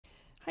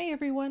Hi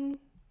everyone,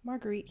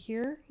 Marguerite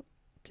here.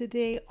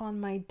 Today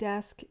on my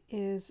desk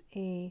is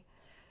a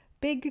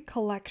big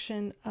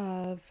collection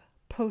of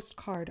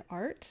postcard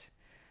art,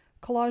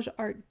 collage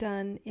art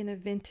done in a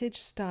vintage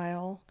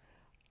style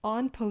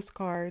on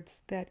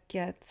postcards that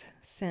get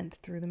sent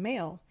through the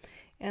mail.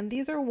 And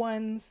these are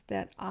ones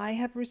that I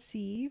have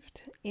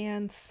received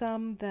and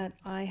some that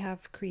I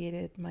have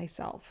created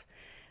myself.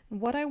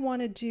 What I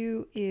want to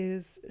do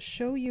is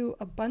show you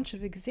a bunch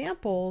of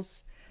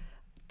examples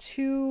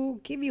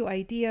to give you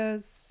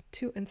ideas,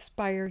 to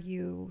inspire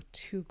you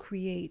to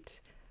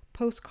create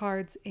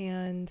postcards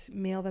and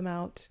mail them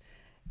out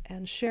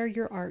and share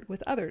your art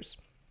with others.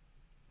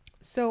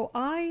 So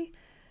I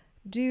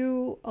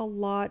do a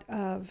lot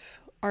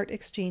of art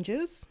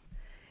exchanges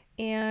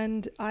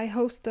and I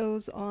host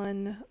those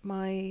on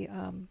my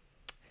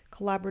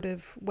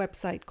collaborative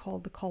website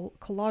called the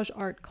Collage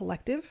Art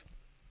Collective.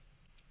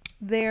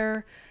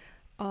 There,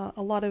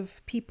 a lot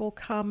of people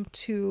come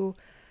to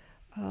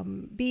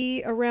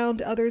be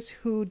around others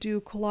who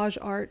do collage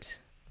art,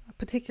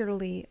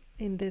 particularly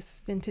in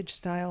this vintage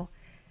style.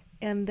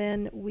 And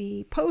then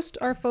we post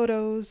our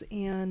photos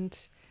and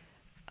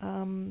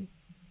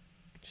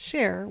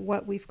share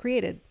what we've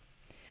created.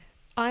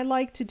 I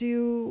like to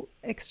do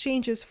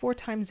exchanges 4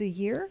 times a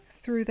year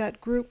through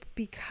that group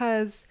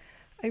because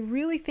I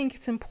really think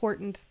it's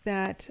important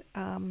that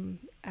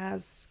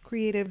as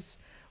creatives,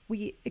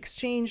 we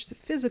exchange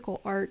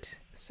physical art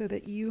so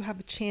that you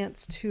have a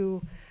chance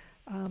to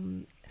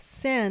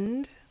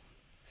send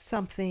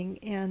something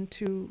and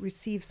to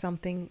receive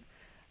something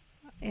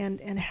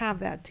and have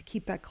that to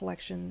keep that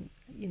collection,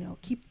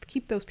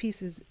 keep those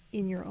pieces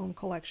in your own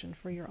collection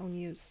for your own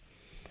use.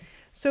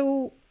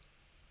 So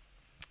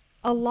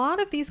a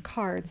lot of these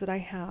cards that I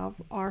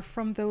have are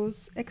from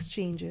those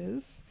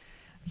exchanges.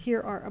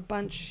 Here are a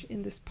bunch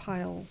in this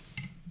pile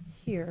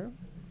here.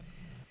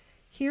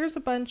 Here's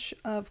a bunch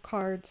of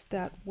cards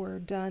that were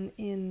done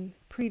in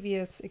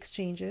previous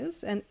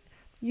exchanges, and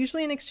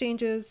usually in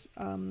exchanges,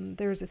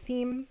 there's a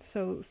theme.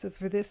 So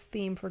for this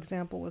theme, for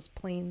example, was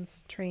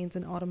planes, trains,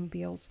 and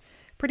automobiles.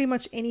 Pretty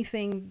much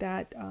anything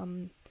that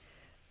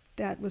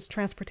that was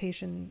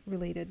transportation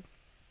related.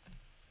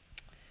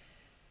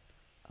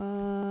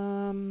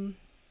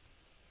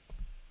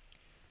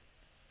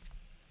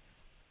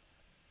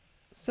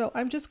 So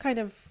I'm just kind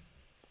of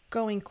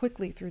going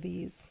quickly through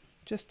these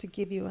just to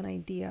give you an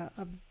idea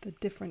of the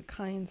different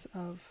kinds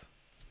of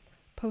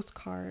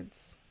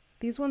postcards.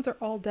 These ones are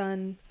all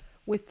done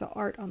with the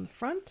art on the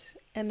front,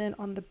 and then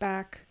on the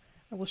back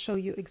I will show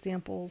you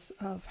examples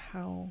of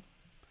how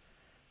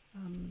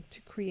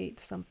to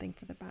create something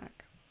for the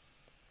back.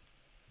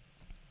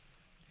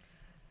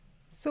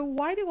 So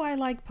why do I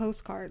like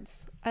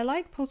postcards? I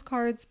like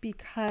postcards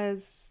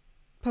because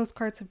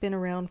postcards have been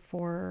around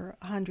for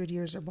 100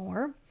 years or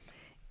more,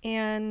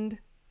 and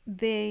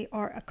they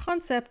are a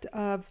concept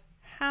of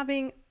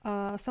having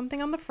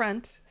something on the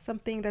front,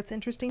 something that's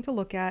interesting to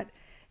look at,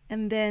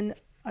 and then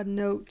a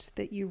note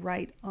that you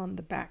write on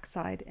the back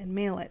side and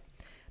mail it.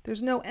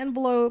 There's no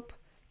envelope.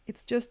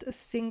 It's just a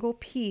single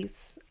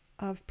piece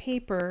of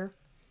paper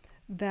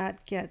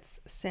that gets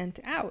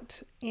sent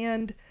out.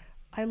 And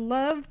I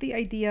love the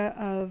idea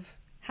of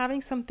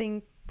having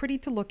something pretty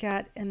to look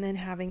at and then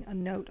having a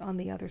note on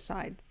the other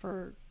side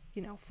for,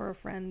 for a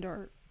friend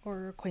or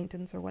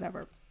acquaintance or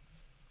whatever.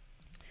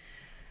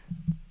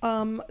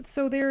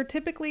 So they're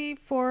typically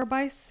 4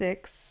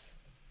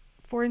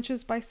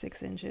 inches by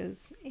 6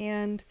 inches,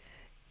 and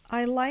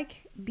I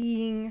like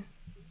being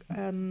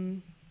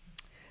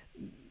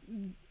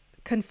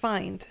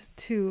confined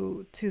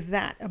to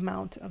that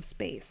amount of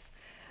space.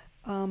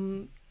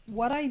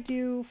 What I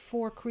do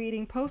for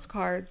creating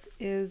postcards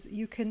is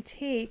you can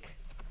take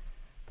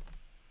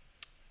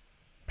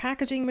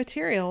packaging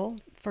material,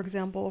 for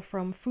example,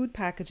 from food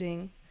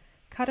packaging,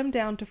 cut them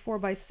down to 4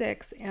 by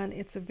 6, and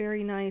it's a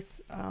very nice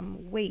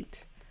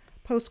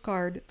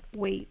postcard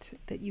weight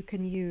that you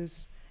can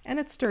use, and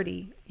it's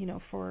sturdy,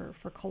 for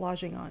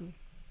collaging on.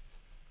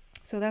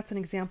 So that's an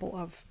example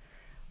of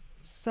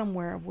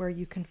somewhere where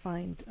you can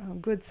find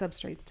good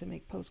substrates to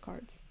make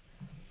postcards.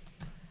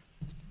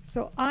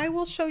 So I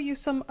will show you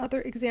some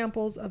other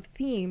examples of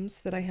themes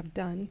that I have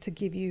done to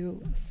give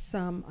you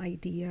some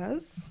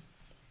ideas.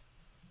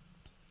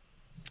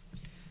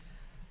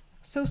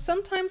 So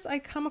sometimes I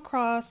come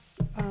across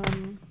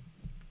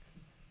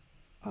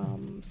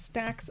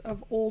stacks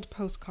of old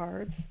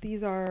postcards.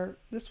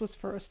 This was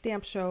for a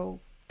stamp show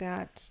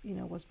that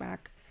was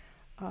back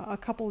a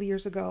couple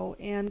years ago,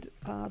 and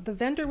the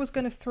vendor was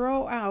going to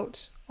throw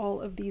out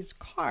all of these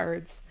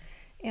cards,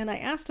 and I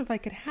asked if I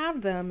could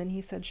have them, and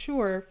he said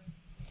sure.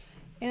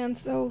 And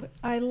so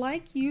I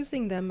like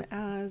using them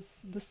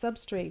as the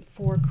substrate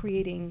for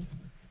creating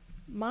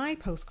my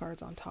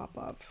postcards on top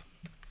of.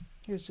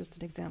 Here's just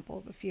an example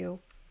of a few.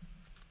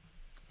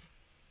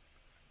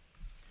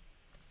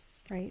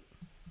 Right?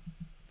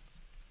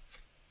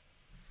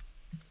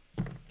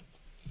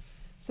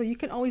 So you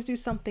can always do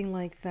something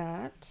like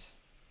that.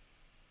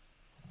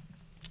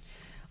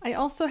 I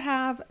also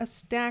have a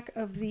stack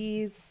of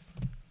these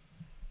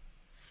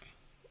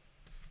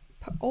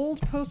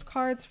old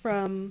postcards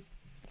from,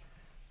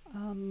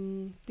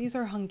 these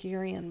are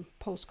Hungarian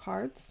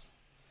postcards.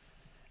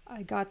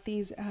 I got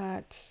these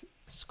at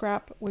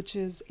Scrap, which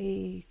is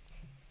a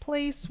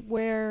place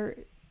where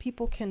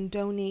people can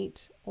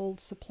donate old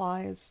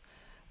supplies,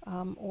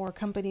 or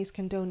companies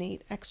can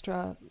donate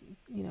extra,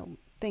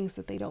 things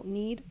that they don't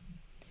need.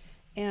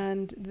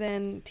 And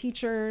then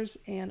teachers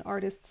and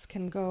artists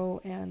can go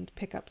and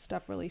pick up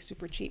stuff really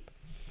super cheap.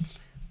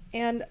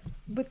 And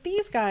with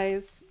these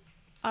guys,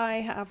 I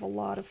have a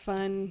lot of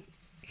fun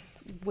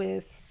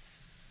with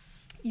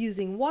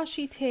using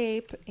washi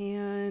tape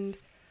and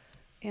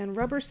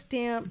rubber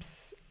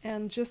stamps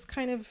and just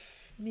kind of,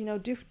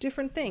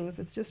 different things.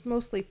 It's just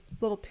mostly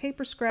little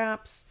paper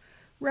scraps,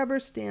 rubber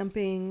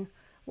stamping,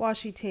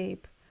 washi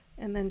tape,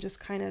 and then just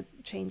kind of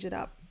change it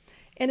up.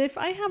 And if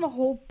I have a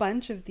whole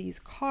bunch of these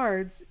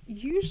cards,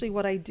 usually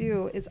what I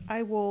do is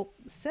I will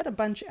set a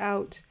bunch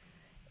out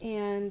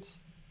and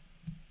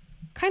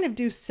kind of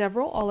do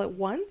several all at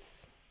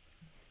once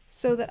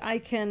so that I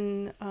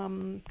can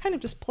kind of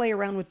just play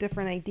around with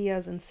different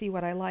ideas and see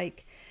what I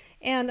like.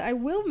 And I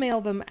will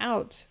mail them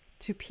out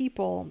to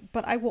people,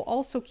 but I will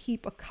also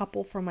keep a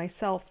couple for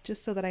myself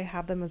just so that I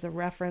have them as a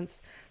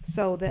reference,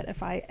 so that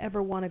if I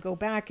ever want to go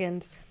back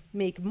and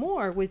make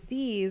more with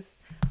these,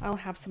 I'll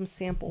have some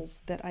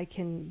samples that I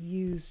can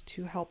use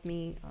to help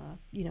me,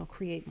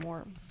 create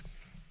more.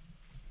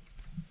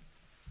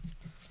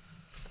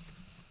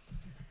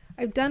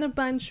 I've done a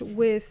bunch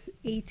with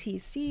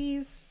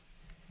ATCs.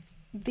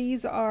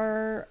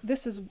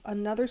 This is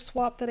another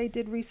swap that I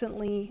did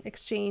recently,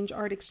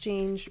 art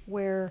exchange,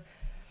 where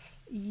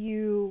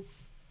you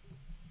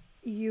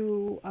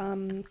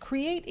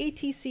create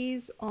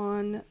ATCs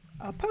on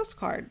a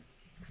postcard.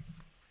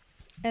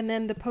 And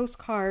then the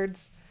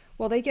postcards,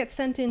 well, they get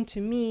sent in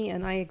to me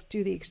and I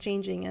do the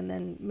exchanging and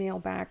then mail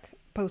back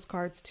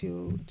postcards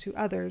to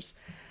others.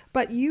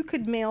 But you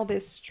could mail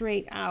this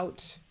straight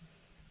out,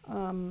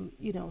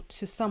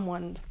 to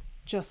someone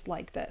just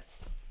like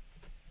this.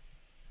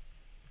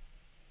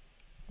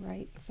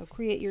 Right? So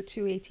create your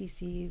 2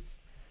 ATCs,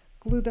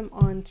 glue them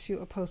onto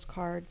a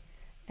postcard,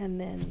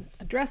 and then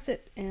address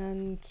it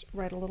and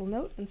write a little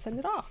note and send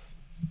it off.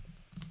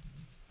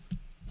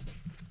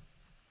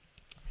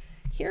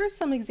 Here are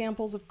some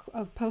examples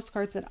of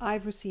postcards that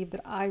I've received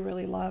that I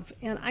really love.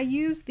 And I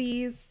use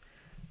these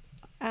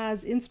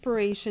as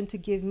inspiration to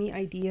give me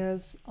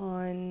ideas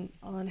on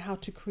how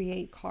to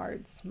create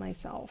cards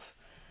myself.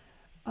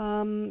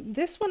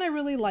 This one I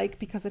really like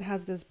because it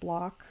has this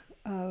block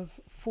of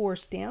 4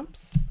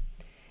 stamps.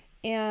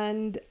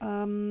 And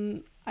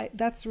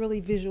that's really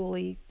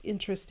visually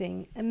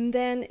interesting. And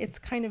then it's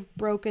kind of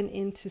broken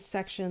into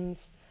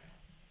sections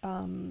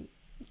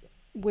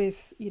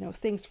with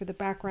things for the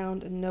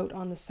background, a note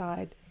on the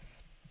side,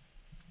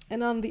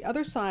 and on the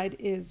other side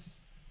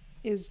is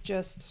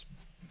just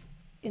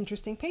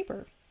interesting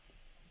paper.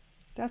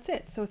 That's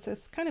it. So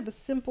it's kind of a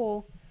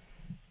simple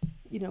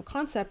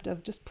concept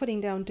of just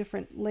putting down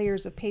different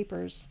layers of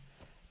papers,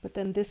 but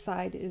then this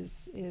side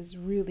is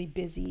really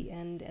busy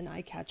and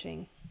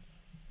eye-catching.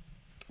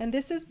 And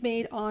this is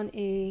made on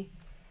a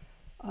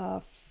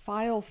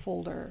file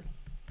folder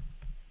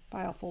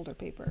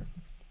paper.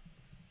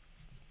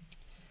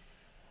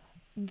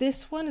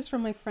 This one is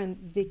from my friend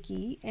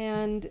Vicky,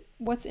 and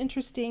what's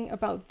interesting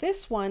about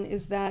this one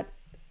is that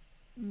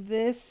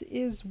this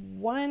is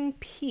one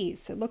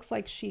piece. It looks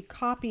like she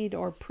copied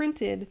or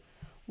printed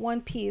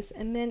one piece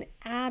and then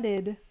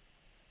added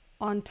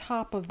on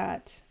top of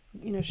that,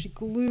 she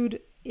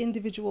glued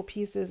individual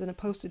pieces and a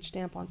postage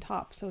stamp on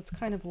top, so it's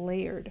kind of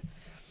layered.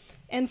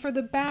 And for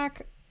the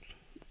back,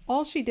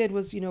 all she did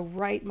was,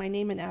 write my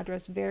name and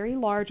address very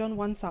large on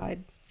one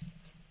side,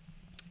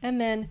 and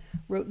then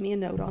wrote me a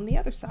note on the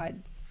other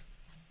side,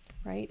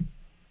 right?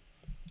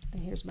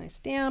 And here's my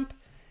stamp.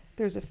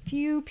 There's a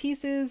few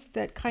pieces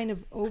that kind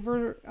of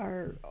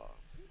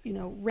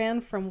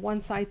ran from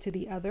one side to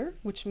the other,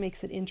 which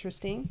makes it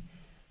interesting.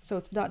 So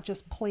it's not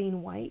just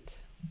plain white,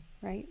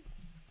 right?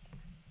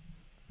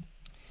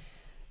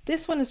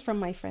 This one is from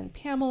my friend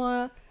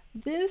Pamela.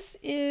 This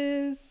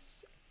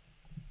is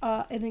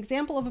an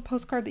example of a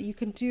postcard that you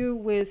can do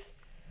with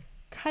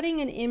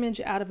cutting an image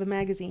out of a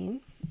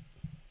magazine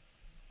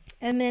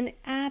and then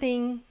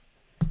adding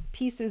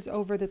pieces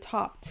over the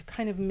top to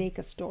kind of make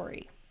a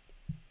story.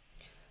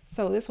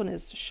 So this one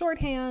is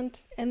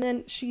shorthand, and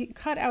then she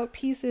cut out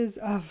pieces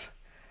of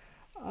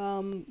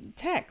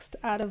text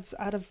out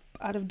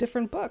of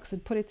different books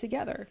and put it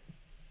together.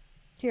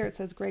 Here it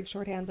says Greg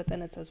shorthand, but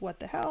then it says what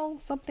the hell?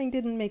 Something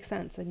didn't make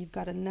sense, and you've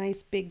got a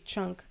nice big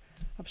chunk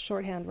of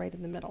shorthand right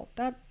in the middle.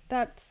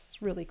 That's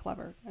really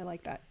clever. I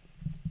like that.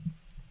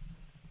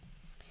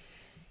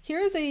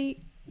 Here's a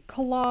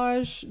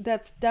collage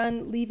that's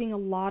done leaving a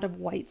lot of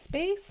white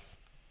space.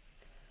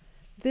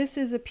 This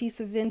is a piece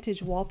of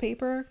vintage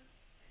wallpaper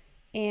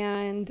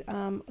and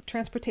a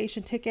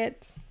transportation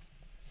ticket,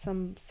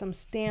 some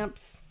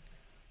stamps,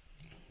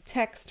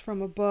 text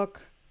from a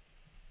book,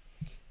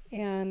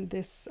 and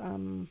this, I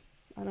don't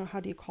know, how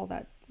do you call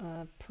that?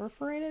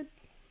 Perforated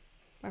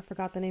I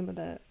forgot the name of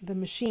the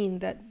machine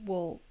that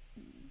will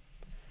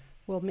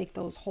make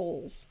those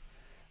holes,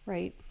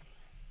 right?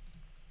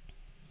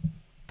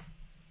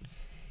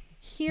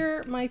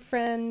 Here, my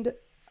friend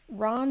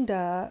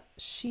Rhonda,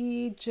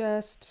 she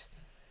just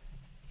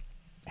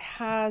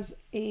has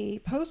a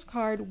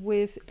postcard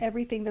with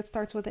everything that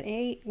starts with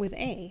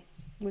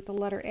with the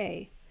letter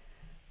A,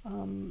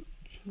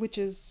 which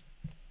is,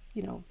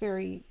 you know,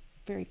 very,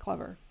 very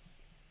clever.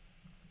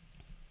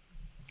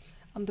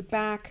 On the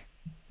back,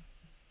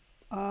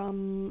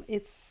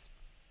 it's,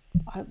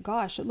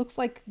 gosh, it looks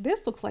like,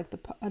 this looks like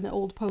an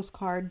old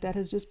postcard that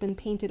has just been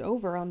painted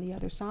over on the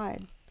other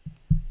side.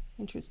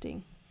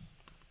 Interesting.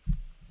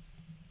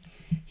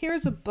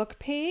 Here's a book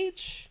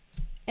page,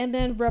 and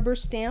then rubber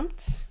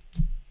stamped,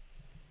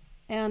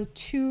 and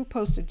 2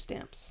 postage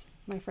stamps.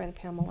 My friend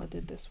Pamela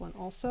did this one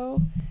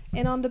also.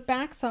 And on the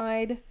back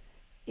side,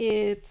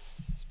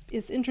 it's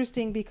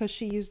interesting because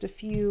she used a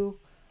few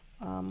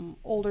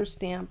older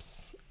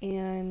stamps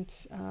and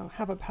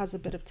has a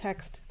bit of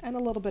text and a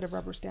little bit of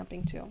rubber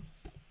stamping too.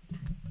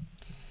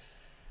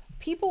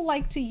 People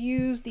like to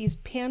use these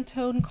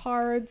Pantone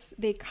cards.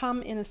 They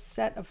come in a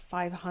set of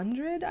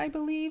 500, I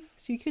believe.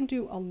 So you can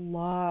do a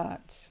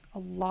lot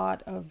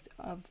of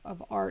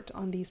art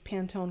on these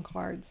Pantone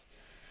cards.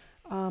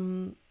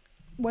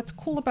 What's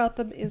cool about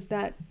them is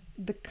that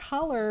the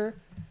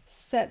color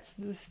sets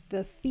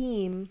the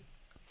theme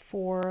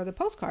for the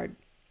postcard.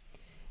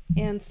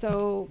 And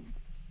so,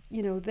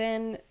 you know,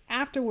 then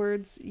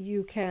afterwards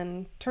you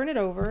can turn it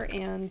over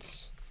and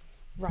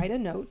write a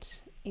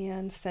note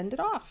and send it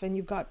off, and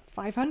you've got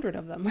 500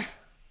 of them.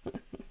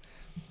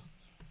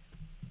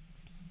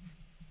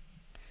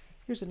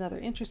 Here's another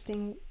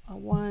interesting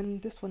one.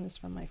 This one is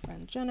from my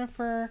friend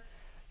Jennifer.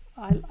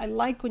 I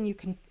like when you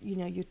can, you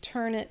know, you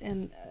turn it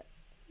and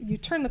you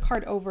turn the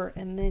card over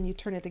and then you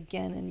turn it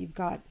again and you've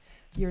got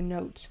your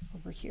note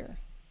over here.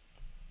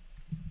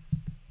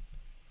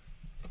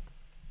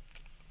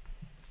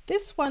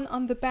 This one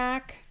on the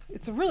back,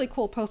 it's a really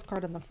cool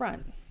postcard on the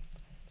front.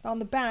 On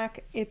the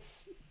back,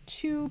 it's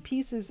 2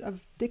 pieces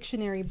of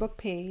dictionary book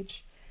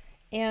page,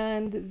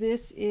 and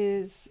this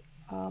is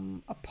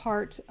a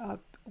part of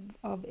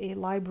a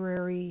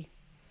library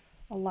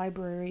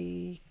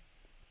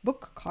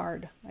book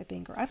card, I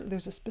think, or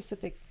there's a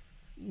specific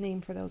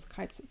name for those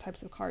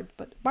types of cards,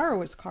 but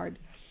borrower's card.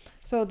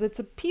 So that's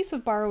a piece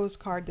of borrower's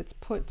card that's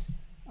put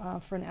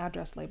for an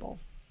address label.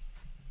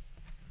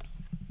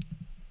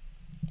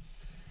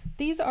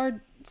 These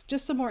are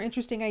just some more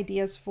interesting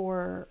ideas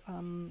for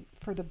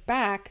the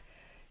back.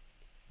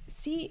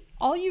 See,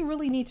 all you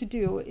really need to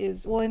do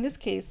is, well, in this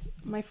case,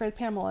 my friend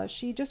Pamela,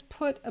 she just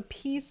put a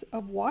piece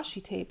of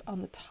washi tape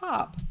on the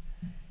top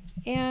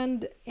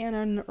and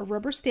a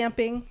rubber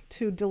stamping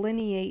to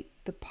delineate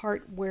the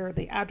part where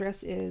the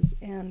address is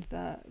and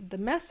the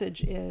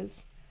message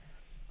is,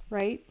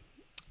 right?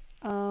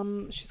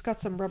 She's got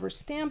some rubber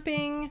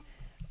stamping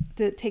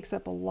that takes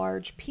up a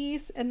large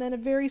piece, and then a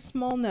very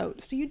small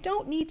note. So you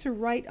don't need to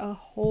write a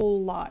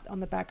whole lot on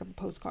the back of a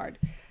postcard.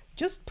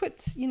 Just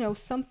put, you know,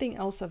 something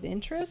else of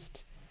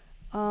interest,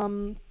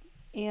 and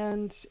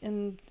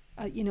you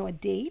know, a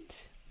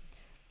date,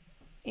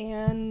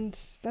 and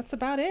that's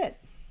about it.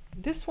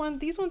 These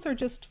ones are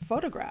just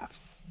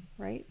photographs,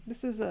 right?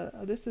 This is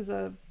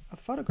a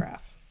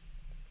photograph.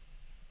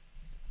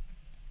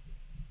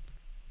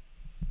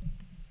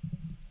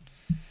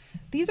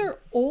 These are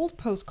old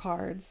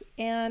postcards,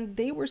 and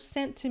they were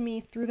sent to me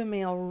through the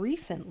mail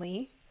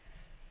recently.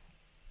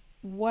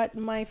 What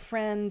my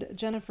friend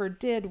Jennifer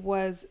did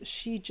was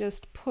she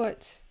just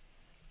put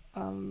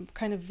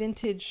kind of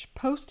vintage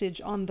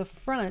postage on the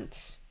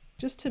front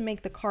just to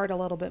make the card a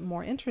little bit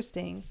more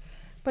interesting.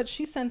 But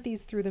she sent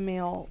these through the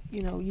mail,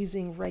 you know,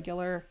 using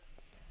regular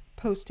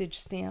postage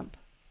stamp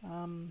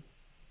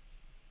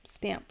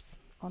stamps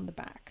on the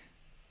back.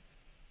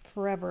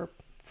 Forever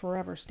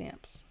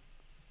stamps,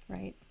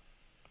 right?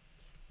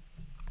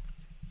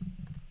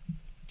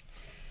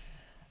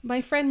 My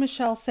friend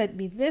Michelle sent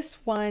me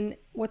this one.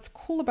 What's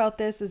cool about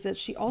this is that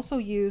she also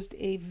used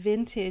a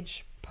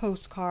vintage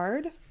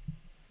postcard.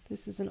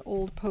 This is an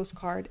old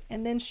postcard.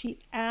 And then she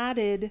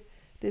added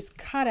this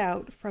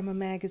cutout from a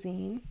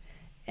magazine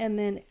and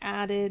then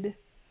added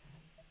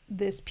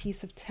this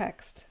piece of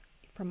text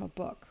from a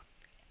book.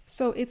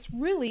 So it's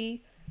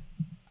really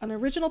an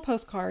original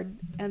postcard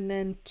and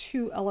then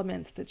 2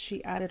 elements that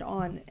she added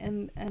on.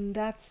 And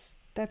that's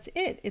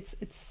it. It's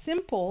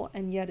simple,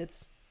 and yet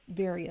it's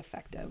very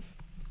effective.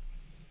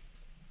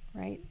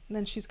 Right? And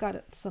then she's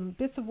got some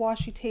bits of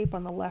washi tape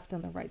on the left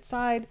and the right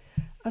side,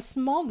 a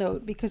small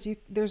note because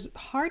there's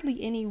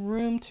hardly any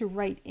room to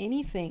write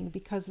anything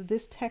because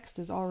this text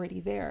is already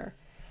there,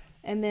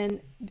 and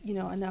then, you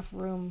know, enough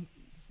room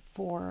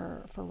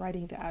for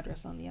writing the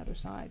address on the other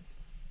side.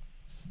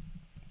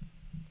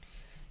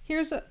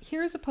 Here's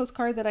a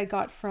postcard that I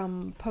got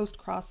from Post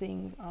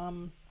Crossing,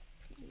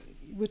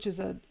 which is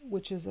a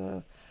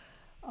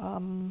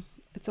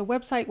it's a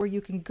website where you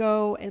can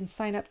go and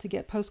sign up to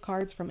get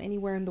postcards from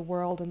anywhere in the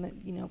world, and that,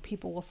 you know,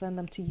 people will send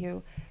them to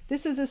you.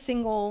 This is a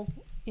single,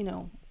 you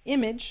know,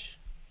 image,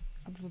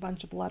 of a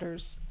bunch of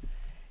letters.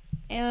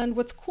 And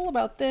what's cool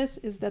about this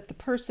is that the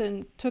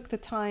person took the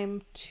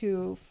time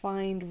to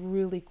find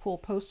really cool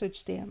postage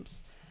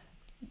stamps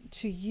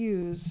to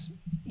use,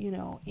 you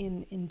know,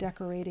 in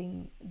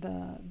decorating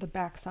the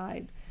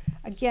backside.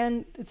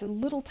 Again, it's a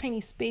little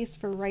tiny space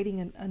for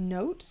writing a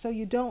note, so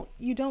you don't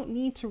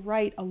need to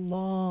write a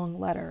long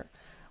letter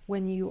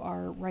when you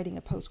are writing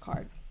a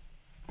postcard.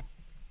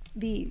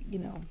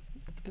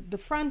 The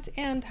front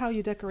and how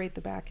you decorate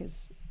the back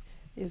is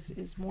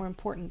more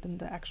important than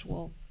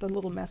the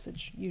little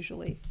message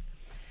usually.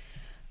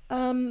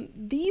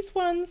 These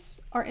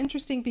ones are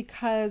interesting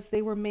because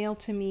they were mailed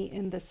to me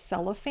in the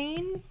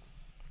cellophane.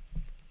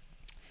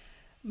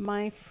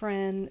 My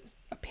friend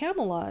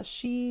Pamela,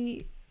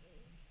 she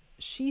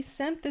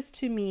sent this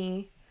to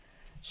me.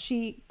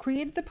 She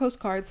created the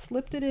postcard,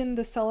 slipped it in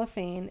the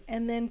cellophane,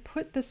 and then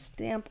put the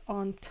stamp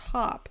on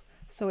top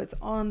so it's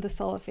on the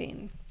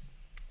cellophane.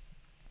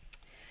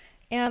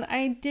 And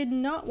I did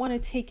not want to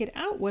take it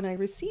out when I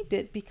received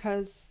it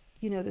because,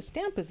 you know, the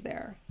stamp is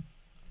there.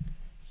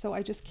 So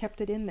I just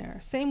kept it in there.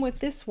 Same with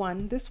this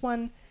one. This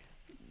one,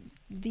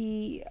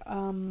 the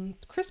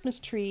Christmas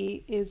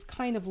tree is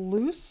kind of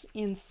loose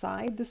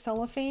inside the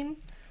cellophane.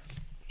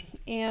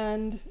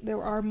 And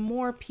there are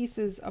more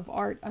pieces of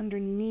art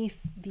underneath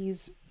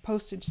these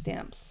postage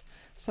stamps.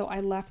 So I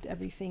left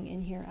everything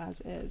in here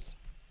as is.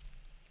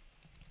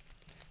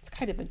 It's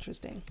kind of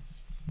interesting.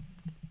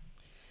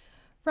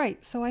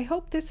 Right, so I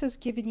hope this has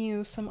given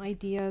you some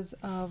ideas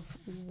of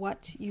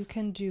what you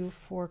can do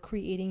for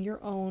creating your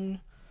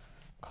own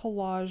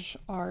collage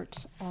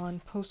art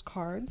on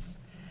postcards.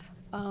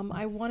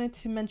 I wanted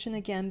to mention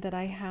again that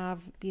I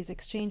have these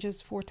exchanges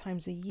 4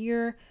 times a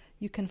year.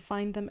 You can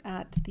find them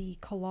at the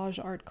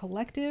Collage Art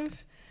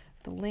Collective.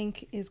 The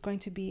link is going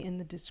to be in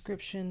the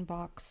description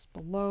box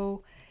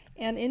below.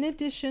 And in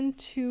addition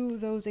to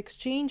those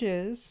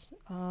exchanges,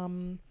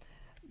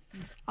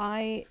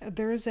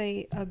 there's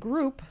a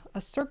group,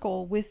 a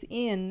circle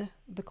within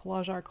the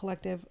Collage Art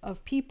Collective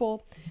of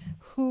people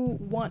who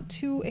want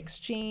to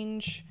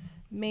exchange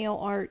mail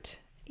art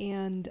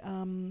and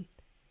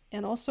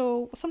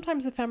also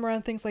sometimes ephemera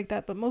and things like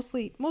that, but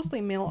mostly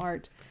mail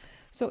art.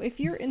 So if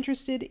you're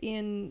interested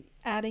in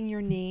adding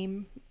your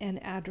name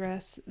and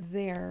address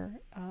there,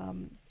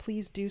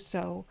 please do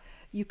so.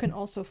 You can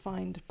also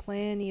find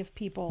plenty of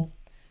people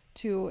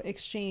to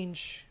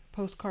exchange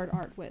postcard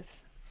art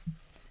with.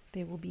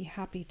 They will be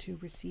happy to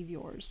receive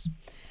yours.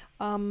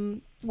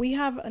 We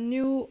have a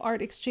new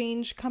art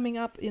exchange coming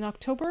up in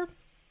October.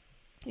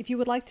 If you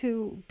would like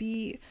to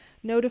be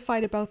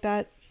notified about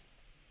that,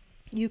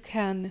 you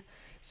can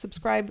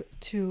subscribe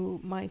to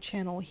my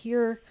channel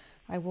here.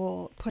 I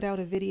will put out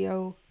a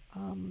video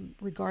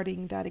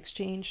regarding that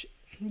exchange.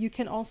 You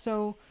can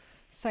also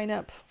sign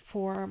up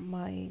for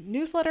my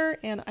newsletter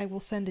and I will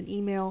send an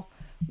email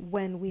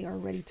when we are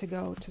ready to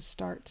go to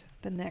start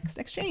the next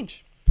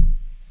exchange.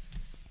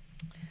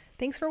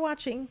 Thanks for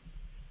watching.